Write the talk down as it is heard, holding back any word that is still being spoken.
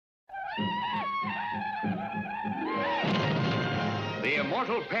The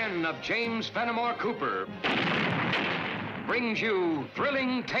immortal pen of James Fenimore Cooper brings you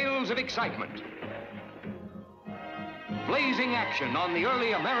thrilling tales of excitement, blazing action on the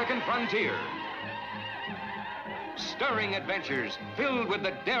early American frontier, stirring adventures filled with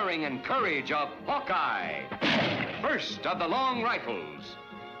the daring and courage of Hawkeye, first of the long rifles,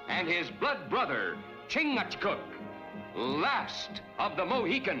 and his blood brother, Chingachgook, last of the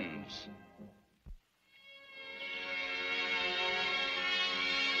Mohicans.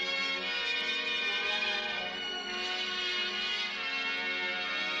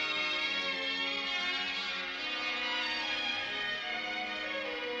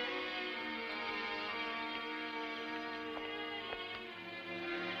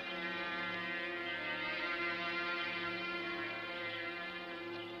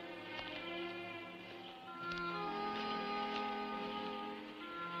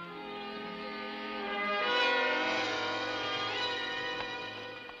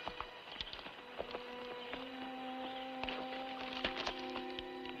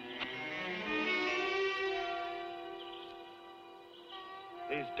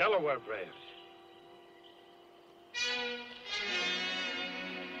 These Delaware braves.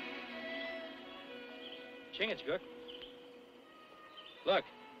 Chingachgook. Look.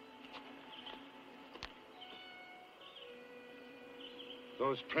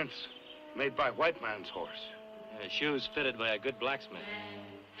 Those prints made by white man's horse. Shoes fitted by a good blacksmith.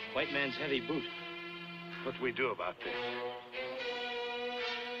 White man's heavy boot. What do we do about this?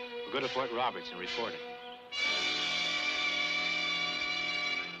 We'll go to Fort Roberts and report it.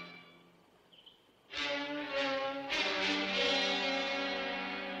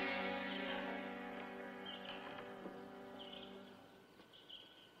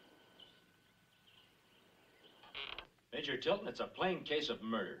 Major Tilton, it's a plain case of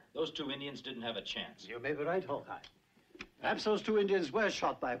murder. Those two Indians didn't have a chance. You may be right, Hawkeye. Perhaps those two Indians were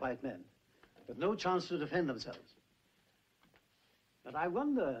shot by white men, with no chance to defend themselves. But I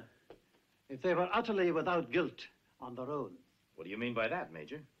wonder if they were utterly without guilt on their own. What do you mean by that,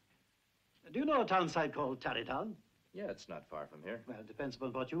 Major? Do you know a town site called Tarrytown? Yeah, it's not far from here. Well, it depends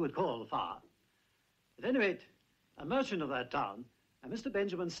upon what you would call far. At any rate, a merchant of that town, a Mr.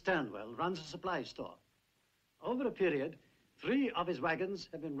 Benjamin Stanwell, runs a supply store. Over a period, 3 of his wagons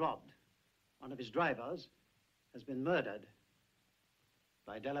have been robbed. One of his drivers has been murdered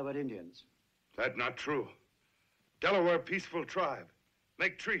by Delaware Indians. That's not true. Delaware peaceful tribe.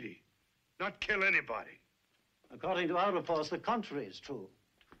 Make treaty. Not kill anybody. According to our reports, the contrary is true.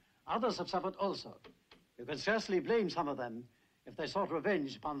 Others have suffered also. You can scarcely blame some of them if they sought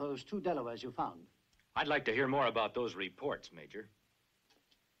revenge upon those 2 Delawares you found. I'd like to hear more about those reports, Major.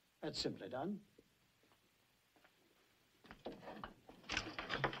 That's simply done.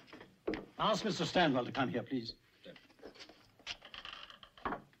 Ask Mr. Stanwell to come here, please.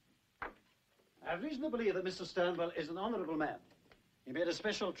 I have reason to believe that Mr. Stanwell is an honorable man. He made a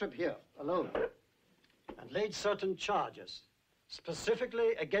special trip here, alone, and laid certain charges,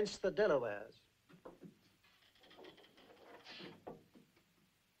 specifically against the Delawares.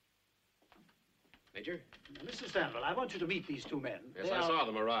 Major? Mr. Stanwell, I want you to meet these 2 men. Yes, I saw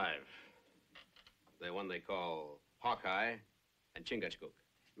them arrive. The one they call Hawkeye and Chingachgook.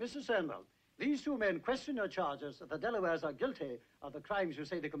 Mr. Stanwell, these 2 men question your charges that the Delawares are guilty of the crimes you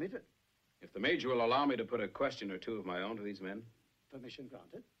say they committed. If the Major will allow me to put a question or 2 of my own to these men. Permission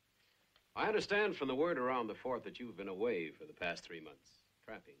granted. I understand from the word around the fort that you've been away for the past 3 months,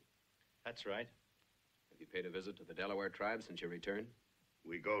 trapping. That's right. Have you paid a visit to the Delaware tribe since your return?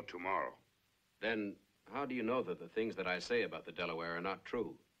 We go tomorrow. Then how do you know that the things that I say about the Delaware are not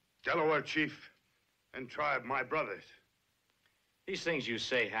true? Delaware chief and tribe, my brothers. These things you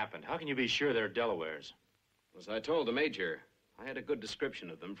say happened. How can you be sure they're Delawares? As I told the Major, I had a good description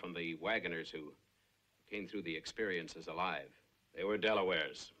of them from the wagoners who came through the experiences alive. They were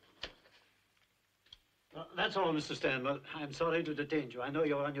Delawares. That's all, Mr. Stanwell. I'm sorry to detain you. I know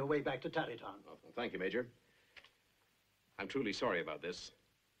you're on your way back to Tarrytown. Oh, well, thank you, Major. I'm truly sorry about this.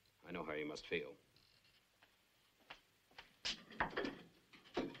 I know how you must feel.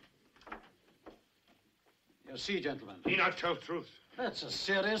 You see, gentlemen. He not tell truth. That's a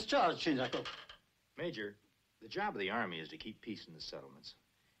serious charge, Chingachgook. Major, the job of the Army is to keep peace in the settlements.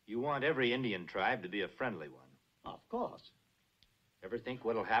 You want every Indian tribe to be a friendly one. Of course. Ever think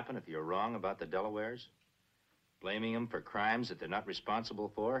what'll happen if you're wrong about the Delawares? Blaming them for crimes that they're not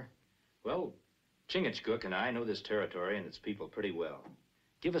responsible for? Well, Chingachgook and I know this territory and its people pretty well.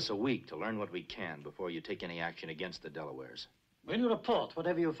 Give us a week to learn what we can before you take any action against the Delawares. We'll report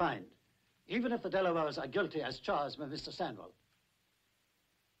whatever you find, even if the Delawares are guilty as charged by Mr. Stanwell.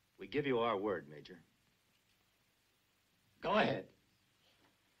 We give you our word, Major. Go ahead.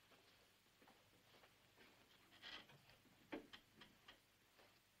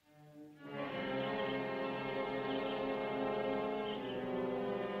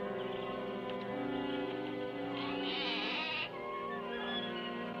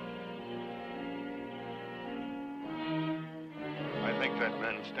 I think that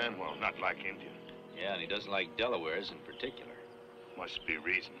man Stanwell not like Indian. Yeah, and he doesn't like Delawares in particular. Must be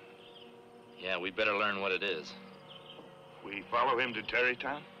reason. Yeah, we'd better learn what it is. We follow him to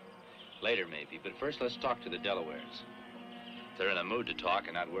Terrytown? Later, maybe, but first let's talk to the Delawares. If they're in a mood to talk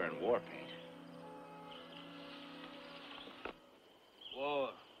and not wearing war paint. War.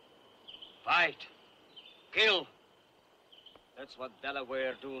 Fight. Kill. That's what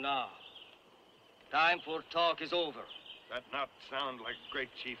Delaware do now. Time for talk is over. That not sound like great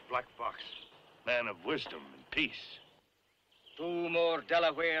Chief Black Fox. Man of wisdom and peace. 2 more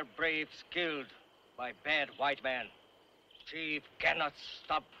Delaware braves killed by bad white man. Chief cannot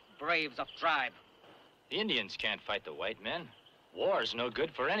stop braves of tribe. The Indians can't fight the white men. War's no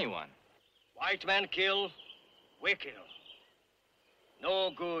good for anyone. White men kill, we kill.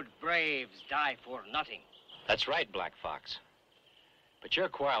 No good braves die for nothing. That's right, Black Fox. But your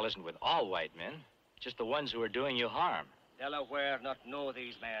quarrel isn't with all white men, just the ones who are doing you harm. Delaware not know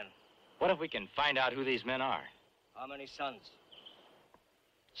these men. What if we can find out who these men are? How many sons?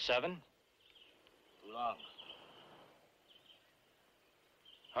 7? Too long.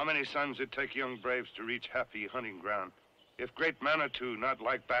 How many sons it take young braves to reach happy hunting ground, if great Manitou not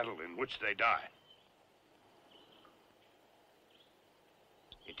like battle in which they die?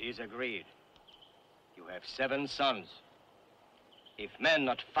 It is agreed. You have 7 sons. If men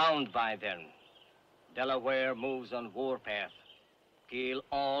not found by them, Delaware moves on warpath. Kill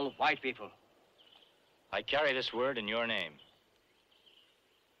all white people. I carry this word in your name.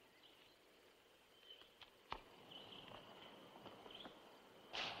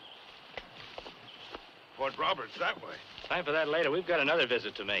 Fort Roberts, that way. Time for that later. We've got another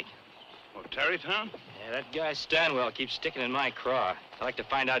visit to make. Oh, Terrytown? Yeah, that guy Stanwell keeps sticking in my craw. I'd like to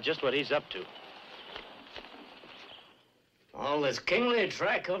find out just what he's up to. All this kingly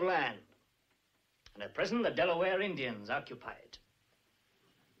tract of land. And at present, the Delaware Indians occupy it.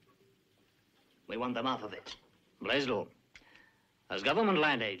 We want them off of it. Blaisdell, as government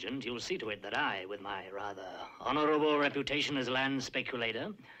land agent, you'll see to it that I, with my rather honorable reputation as land speculator,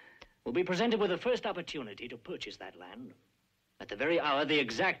 will be presented with the first opportunity to purchase that land at the very hour, the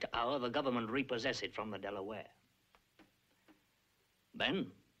exact hour, the government repossess it from the Delaware. Ben,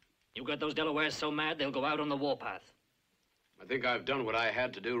 you got those Delawares so mad they'll go out on the warpath. I think I've done what I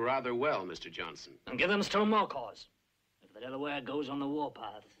had to do rather well, Mr. Johnson. And give them still more cause. If the Delaware goes on the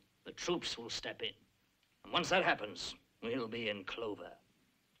warpath, the troops will step in. And once that happens, we'll be in clover.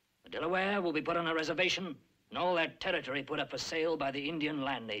 The Delaware will be put on a reservation, and all that territory put up for sale by the Indian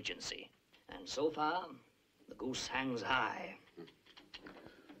Land Agency. And so far, the goose hangs high.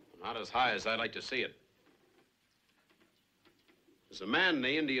 Not as high as I'd like to see it. There's a man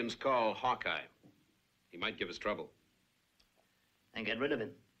the Indians call Hawkeye. He might give us trouble. And get rid of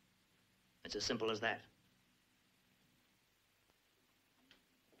him. It's as simple as that.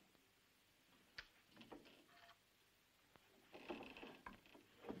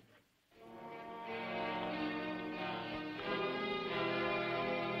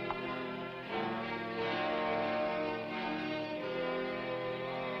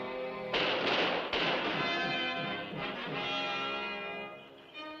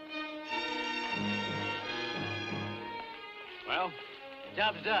 Well,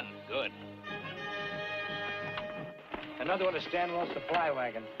 job's done. Good. Another one of Stanwell's supply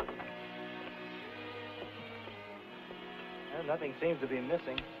wagons. Well, nothing seems to be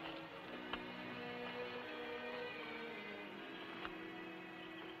missing.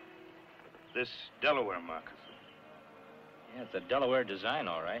 This Delaware moccasin. Yeah, it's a Delaware design,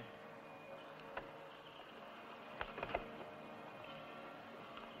 all right.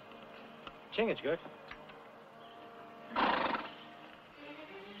 Chingachgook.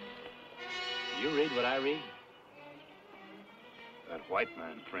 You read what I read? That white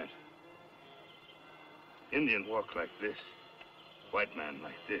man print. Indian walk like this. White man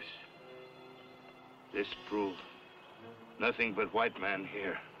like this. This prove nothing but white man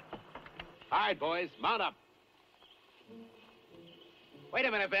here. All right, boys, mount up. Wait a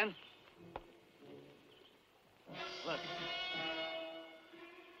minute, Ben. Look.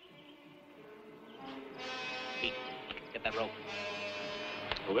 Pete, get that rope.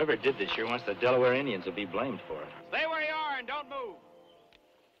 Whoever did this here wants the Delaware Indians to be blamed for it. Stay where you are and don't move.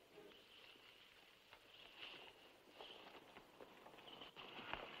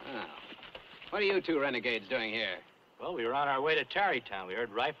 Ah, What are you two renegades doing here? Well, we were on our way to Tarrytown. We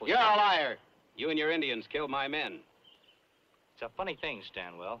heard rifles. You're a liar. You and your Indians killed my men. It's a funny thing,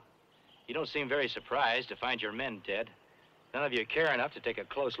 Stanwell. You don't seem very surprised to find your men dead. None of you care enough to take a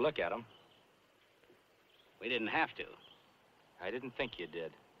close look at them. We didn't have to. I didn't think you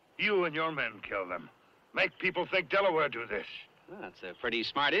did. You and your men kill them. Make people think Delaware do this. Well, that's a pretty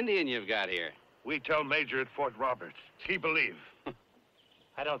smart Indian you've got here. We tell Major at Fort Roberts. He believe.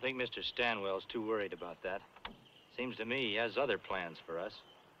 I don't think Mr. Stanwell's too worried about that. Seems to me he has other plans for us.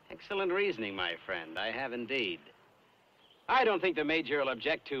 Excellent reasoning, my friend. I have indeed. I don't think the Major will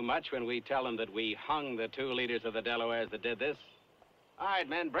object too much when we tell him that we hung the two leaders of the Delawares that did this. All right,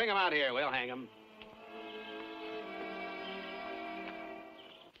 men, bring them out here. We'll hang them.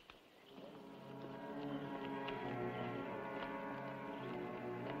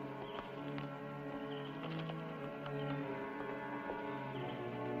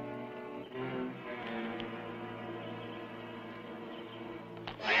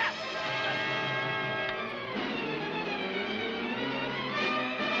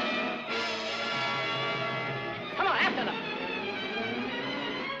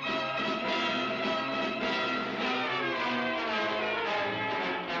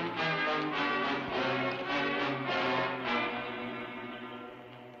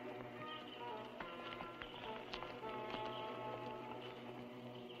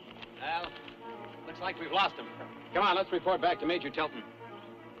 Like we've lost him. Come on, let's report back to Major Tilton.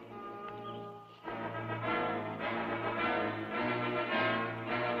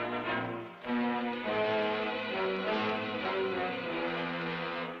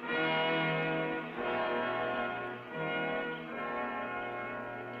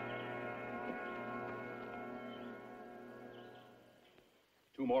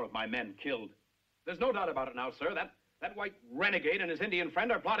 Two more of my men killed. There's no doubt about it now, sir. That white renegade and his Indian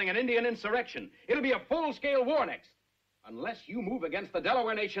friend are plotting an Indian insurrection. It'll be a full-scale war next. Unless you move against the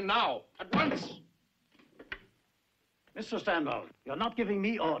Delaware Nation now, at once. Mr. Stanwell, you're not giving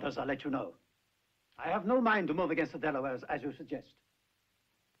me orders, I'll let you know. I have no mind to move against the Delawares, as you suggest.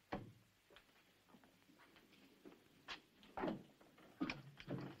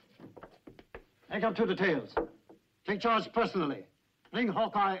 Take up two details. Take charge personally. Bring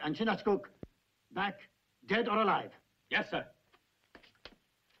Hawkeye and Chingachgook back, dead or alive. Yes, sir.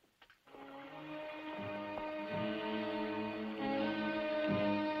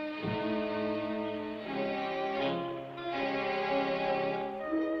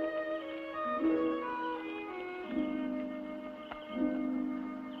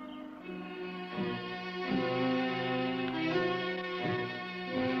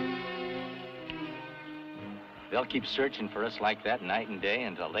 They'll keep searching for us like that night and day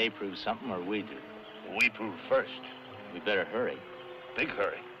until they prove something or we do. We prove first. We better hurry. Big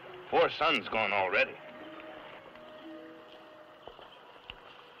hurry. 4 sons gone already.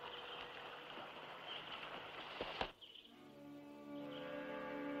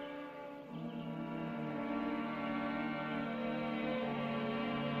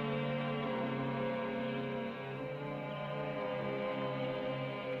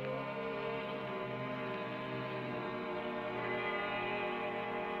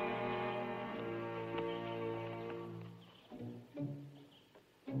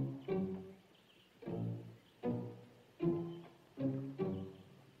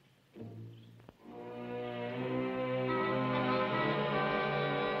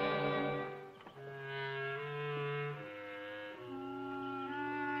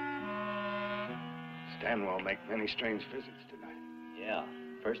 Stanwell make many strange visits tonight. Yeah.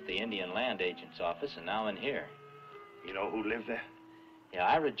 First the Indian Land Agent's office, and now in here. You know who lived there? Yeah,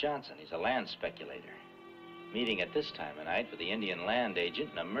 Ira Johnson. He's a land speculator. Meeting at this time of night with the Indian Land Agent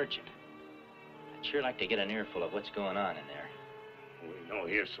and a merchant. I'd sure like to get an earful of what's going on in there. We know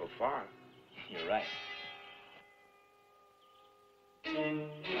here so far. You're right.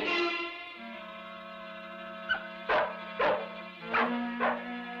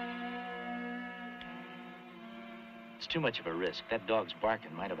 It's too much of a risk. That dog's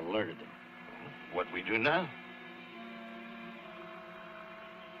barking might have alerted them. What we do now?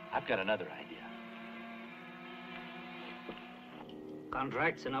 I've got another idea.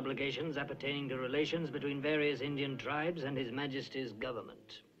 Contracts and obligations appertaining to relations between various Indian tribes and His Majesty's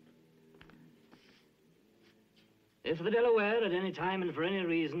government. If the Delaware, at any time and for any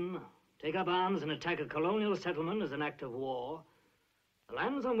reason, take up arms and attack a colonial settlement as an act of war, the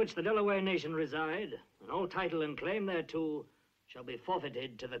lands on which the Delaware nation reside, and all title and claim thereto, shall be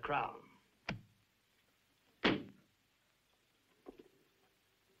forfeited to the Crown. There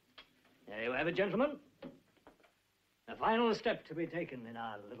you have it, gentlemen. A final step to be taken in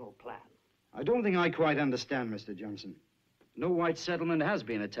our little plan. I don't think I quite understand, Mr. Johnson. No white settlement has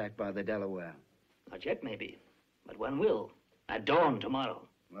been attacked by the Delaware. Not yet, maybe. But one will. At dawn tomorrow.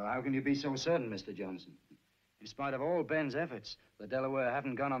 Well, how can you be so certain, Mr. Johnson? In spite of all Ben's efforts, the Delaware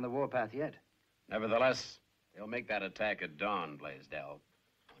haven't gone on the warpath yet. Nevertheless, they'll make that attack at dawn, Blaisdell.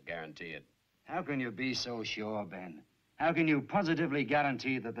 I'll guarantee it. How can you be so sure, Ben? How can you positively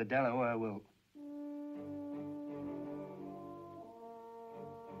guarantee that the Delaware will...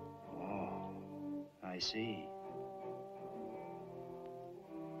 Oh, I see.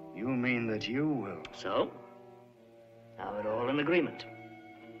 You mean that you will? So? Now we're all in agreement.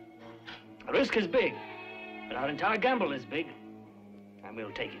 The risk is big, but our entire gamble is big, and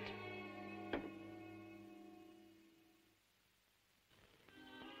we'll take it.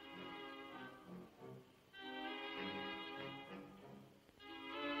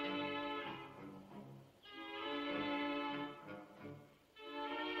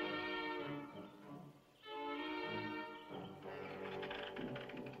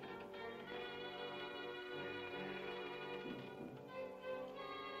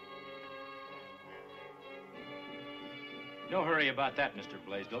 No hurry about that, Mr.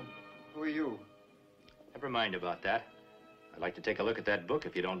 Blaisdell. Who are you? Never mind about that. I'd like to take a look at that book,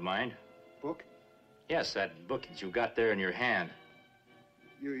 if you don't mind. Book? Yes, that book that you got there in your hand.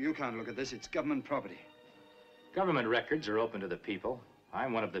 You can't look at this. It's government property. Government records are open to the people.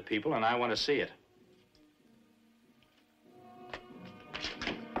 I'm one of the people, and I want to see it.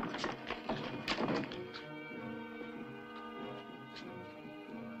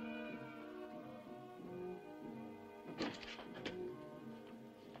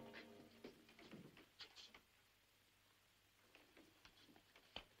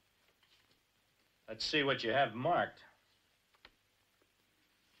 Let's see what you have marked.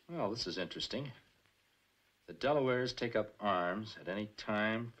 Well, this is interesting. The Delawares take up arms at any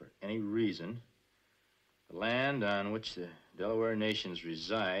time for any reason. The land on which the Delaware nations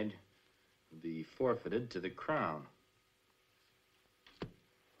reside will be forfeited to the Crown.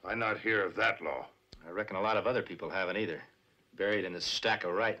 I not hear of that law. I reckon a lot of other people haven't either. Buried in this stack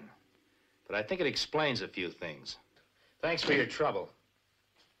of writing. But I think it explains a few things. Thanks for your trouble.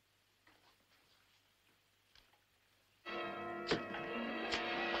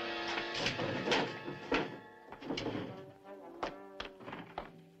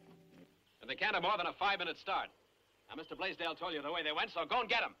 They can't have more than a 5-minute start. Now, Mr. Blaisdell told you the way they went, so go and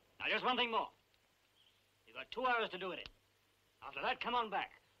get them. Now, just one thing more. You've got 2 hours to do it in. After that, come on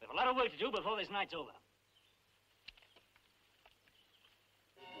back. We have a lot of work to do before this night's over.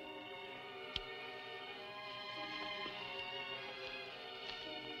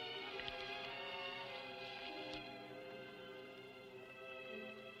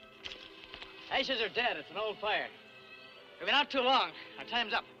 Ashes are dead. It's an old fire. We've been out too long. Our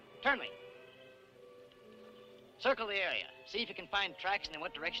time's up. Turn me. Circle the area. See if you can find tracks and in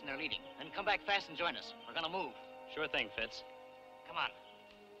what direction they're leading. Then come back fast and join us. We're gonna move. Sure thing, Fitz. Come on.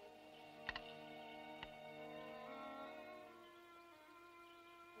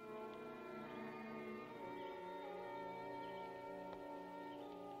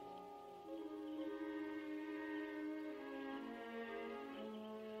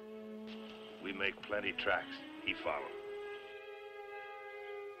 We make plenty tracks. He follow.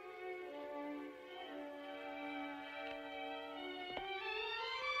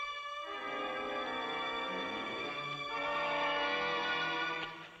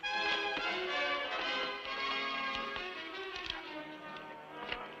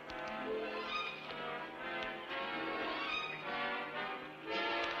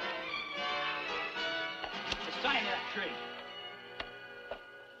 It's time that tree.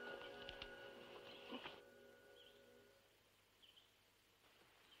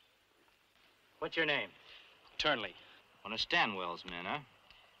 What's your name? Turnley. One of Stanwell's men, huh?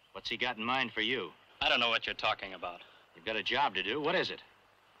 What's he got in mind for you? I don't know what you're talking about. You've got a job to do. What is it?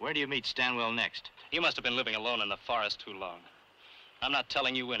 Where do you meet Stanwell next? You must have been living alone in the forest too long. I'm not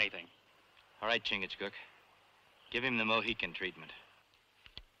telling you anything. All right, Chingachgook. Give him the Mohican treatment.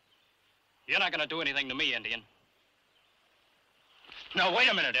 You're not going to do anything to me, Indian. No, wait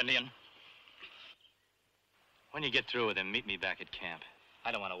a minute, Indian. When you get through with him, meet me back at camp.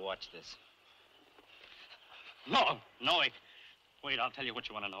 I don't want to watch this. No, wait, I'll tell you what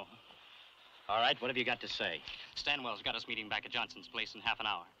you want to know. All right, what have you got to say? Stanwell's got us meeting back at Johnson's place in half an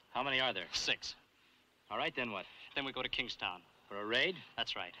hour. How many are there? 6. All right, then what? Then we go to Kingstown. For a raid?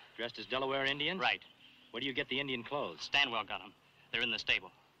 That's right. Dressed as Delaware Indians? Right. Where do you get the Indian clothes? Stanwell got them. They're in the stable.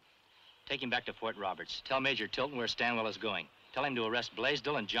 Take him back to Fort Roberts. Tell Major Tilton where Stanwell is going. Tell him to arrest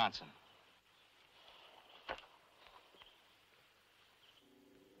Blaisdell and Johnson.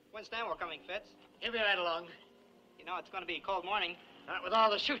 When's Stanwell coming, Fitz? He'll be right along. You know, it's going to be a cold morning. Not with all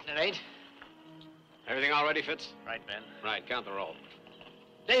the shooting, it ain't. Everything all ready, Fitz? Right, Ben. Right, count the roll.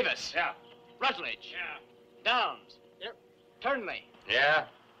 Davis. Yeah. Rutledge. Yeah. Downs. Here. Turnley. Yeah?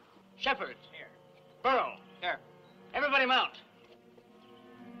 Shepard. Here. Burrow. Here. Everybody mount.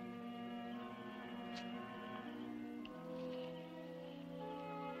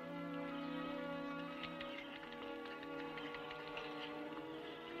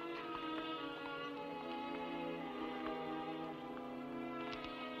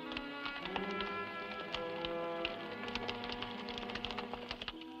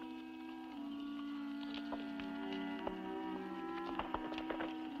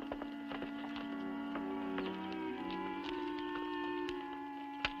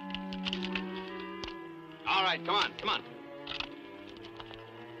 All right, come on, come on.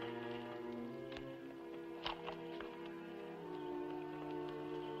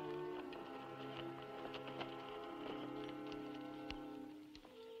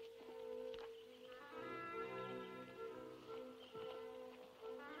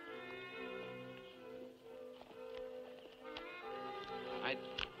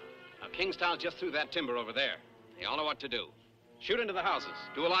 Now, Kingstown's just through that timber over there. They all know what to do. Shoot into the houses.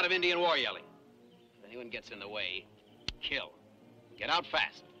 Do a lot of Indian war yelling. If anyone gets in the way, kill. Get out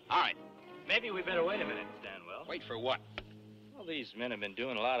fast. All right. Maybe we better wait a minute, Stanwell. Wait for what? Well, these men have been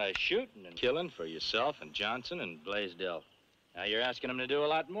doing a lot of shooting and killing for yourself and Johnson and Blaisdell. Now you're asking them to do a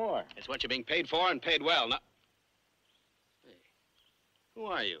lot more. It's what you're being paid for and paid well. Now, hey, who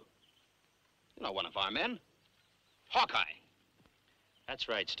are you? You're not one of our men. Hawkeye. That's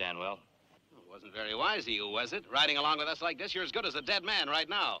right, Stanwell. Well, it wasn't very wise of you, was it? Riding along with us like this, you're as good as a dead man right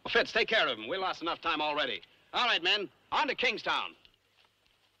now. Well, Fitz, take care of him. We lost enough time already. All right, men, on to Kingstown.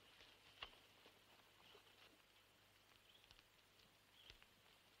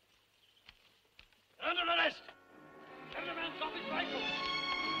 Under arrest! Every man drop his rifle!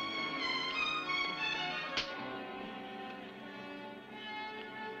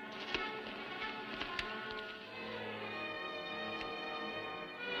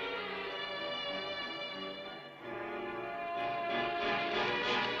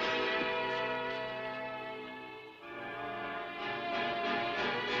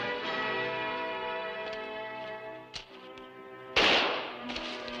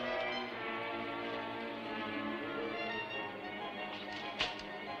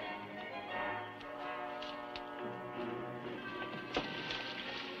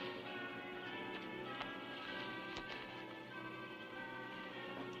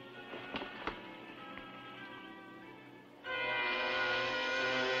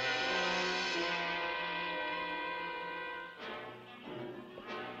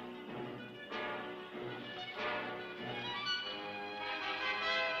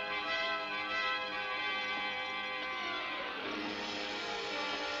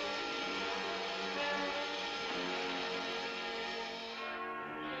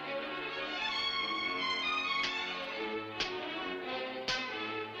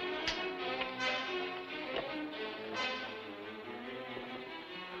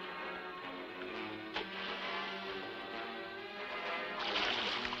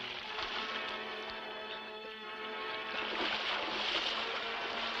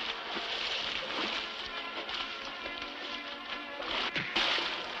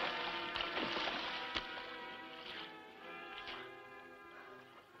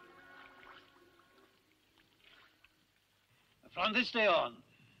 From this day on,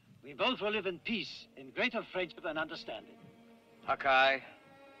 we both will live in peace, in greater friendship and understanding. Hawkeye,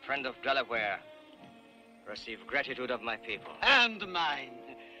 friend of Delaware, receive gratitude of my people. And mine.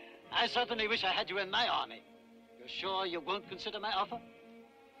 I certainly wish I had you in my army. You're sure you won't consider my offer?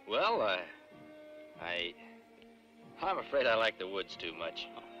 Well, I'm afraid I like the woods too much.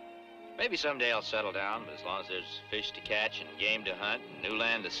 Maybe someday I'll settle down, but as long as there's fish to catch and game to hunt and new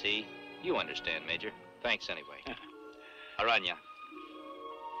land to see, you understand, Major. Thanks anyway. Aranya.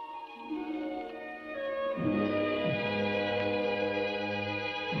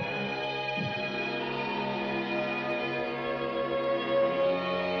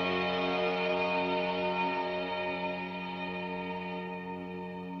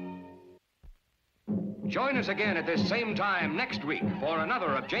 Join us again at this same time next week for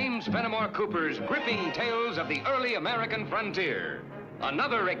another of James Fenimore Cooper's gripping tales of the early American frontier.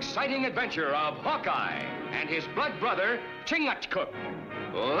 Another exciting adventure of Hawkeye and his blood brother, Chingachgook,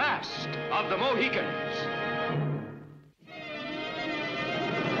 last of the Mohicans.